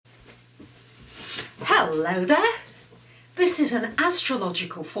Hello there! This is an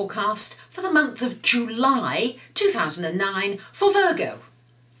astrological forecast for the month of July 2009 for Virgo.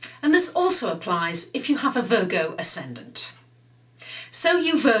 And this also applies if you have a Virgo ascendant. So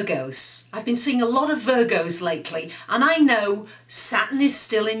you Virgos, I've been seeing a lot of Virgos lately, and I know Saturn is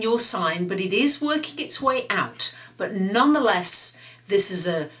still in your sign, but it is working its way out. But nonetheless, this is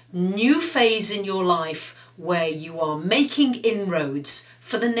a new phase in your life where you are making inroads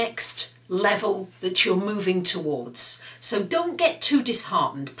for the next level that you're moving towards. So don't get too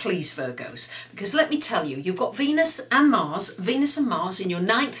disheartened, please Virgos, because let me tell you, you've got Venus and Mars in your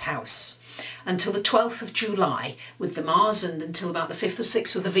 9th house until the 12th of July with the Mars, and until about the 5th or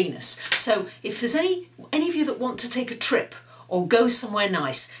 6th with the Venus. So if there's any of you that want to take a trip or go somewhere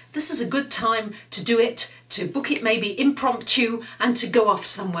nice, this is a good time to do it, to book it maybe impromptu, and to go off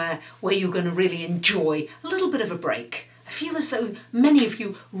somewhere where you're going to really enjoy a little bit of a break. I feel as though many of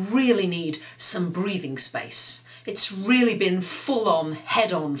you really need some breathing space. It's really been full on,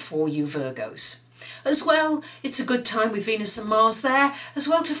 head on for you Virgos. As well, it's a good time with Venus and Mars there, as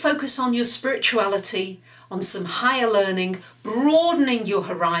well to focus on your spirituality, on some higher learning, broadening your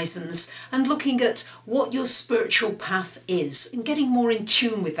horizons and looking at what your spiritual path is and getting more in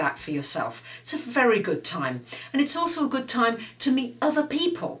tune with that for yourself. It's a very good time. And it's also a good time to meet other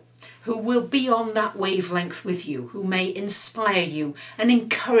people who will be on that wavelength with you, who may inspire you and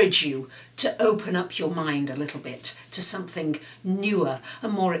encourage you to open up your mind a little bit to something newer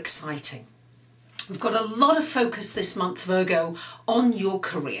and more exciting. We've got a lot of focus this month, Virgo, on your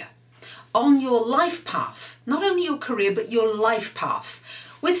career, on your life path, not only your career, but your life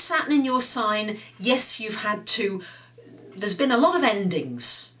path. With Saturn in your sign, yes, there's been a lot of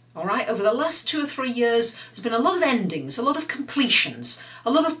endings. All right, over the last 2 or 3 years, there's been a lot of endings, a lot of completions, a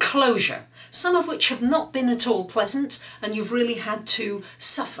lot of closure, some of which have not been at all pleasant, and you've really had to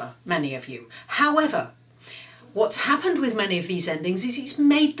suffer, many of you. However, what's happened with many of these endings is it's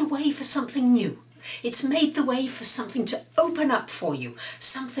made the way for something new. It's made the way for something to open up for you,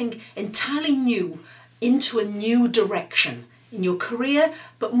 something entirely new into a new direction in your career,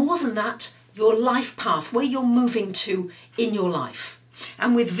 but more than that, your life path, where you're moving to in your life.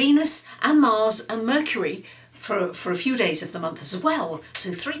 And with Venus and Mars and Mercury for a few days of the month as well,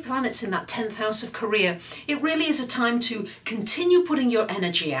 so 3 planets in that 10th house of career, it really is a time to continue putting your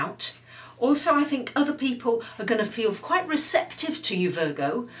energy out. Also, I think other people are going to feel quite receptive to you,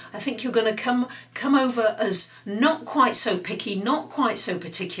 Virgo. I think you're going to come over as not quite so picky, not quite so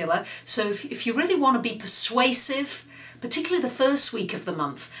particular. So if you really want to be persuasive, particularly the first week of the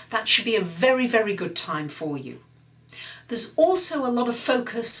month, that should be a very, very good time for you. There's also a lot of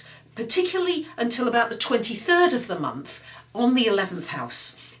focus, particularly until about the 23rd of the month, on the 11th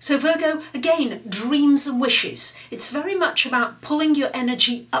house. So Virgo, again, dreams and wishes. It's very much about pulling your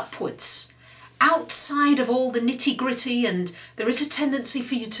energy upwards, outside of all the nitty-gritty, and there is a tendency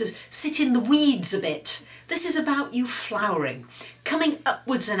for you to sit in the weeds a bit. This is about you flowering, coming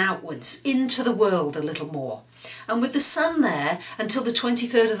upwards and outwards into the world a little more. And with the Sun there until the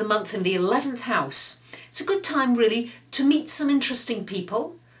 23rd of the month in the 11th house, it's a good time really to meet some interesting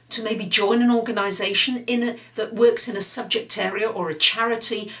people, to maybe join an organisation that works in a subject area or a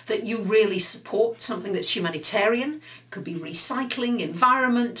charity that you really support, something that's humanitarian. It could be recycling,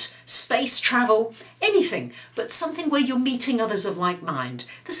 environment, space travel, anything, but something where you're meeting others of like mind.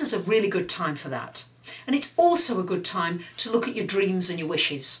 This is a really good time for that. And it's also a good time to look at your dreams and your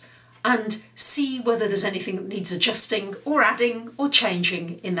wishes and see whether there's anything that needs adjusting or adding or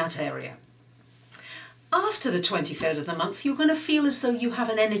changing in that area. After the 23rd of the month, you're going to feel as though you have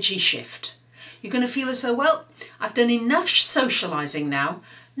an energy shift. You're going to feel as though, well, I've done enough socialising now.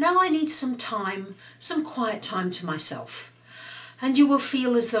 Now I need some time, some quiet time to myself. And you will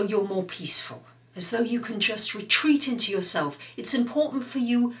feel as though you're more peaceful, as though you can just retreat into yourself. It's important for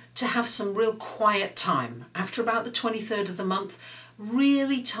you to have some real quiet time. After about the 23rd of the month,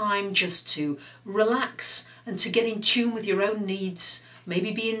 really time just to relax and to get in tune with your own needs.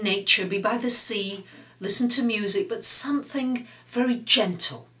 Maybe be in nature, be by the sea, listen to music, but something very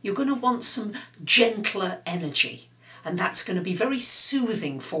gentle. You're going to want some gentler energy, and that's going to be very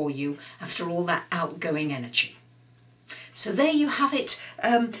soothing for you after all that outgoing energy. So there you have it,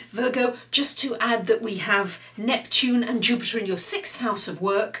 Virgo. Just to add that we have Neptune and Jupiter in your 6th house of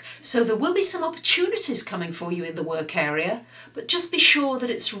work, so there will be some opportunities coming for you in the work area, but just be sure that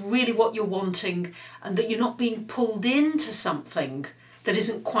it's really what you're wanting and that you're not being pulled into something that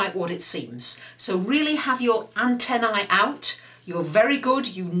isn't quite what it seems. So really have your antennae out. You're very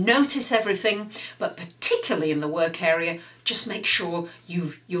good, you notice everything, but particularly in the work area, just make sure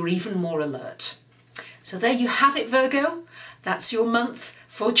you're even more alert. So there you have it, Virgo. That's your month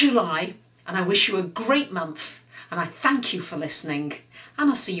for July. And I wish you a great month, and I thank you for listening, and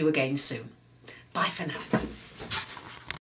I'll see you again soon. Bye for now.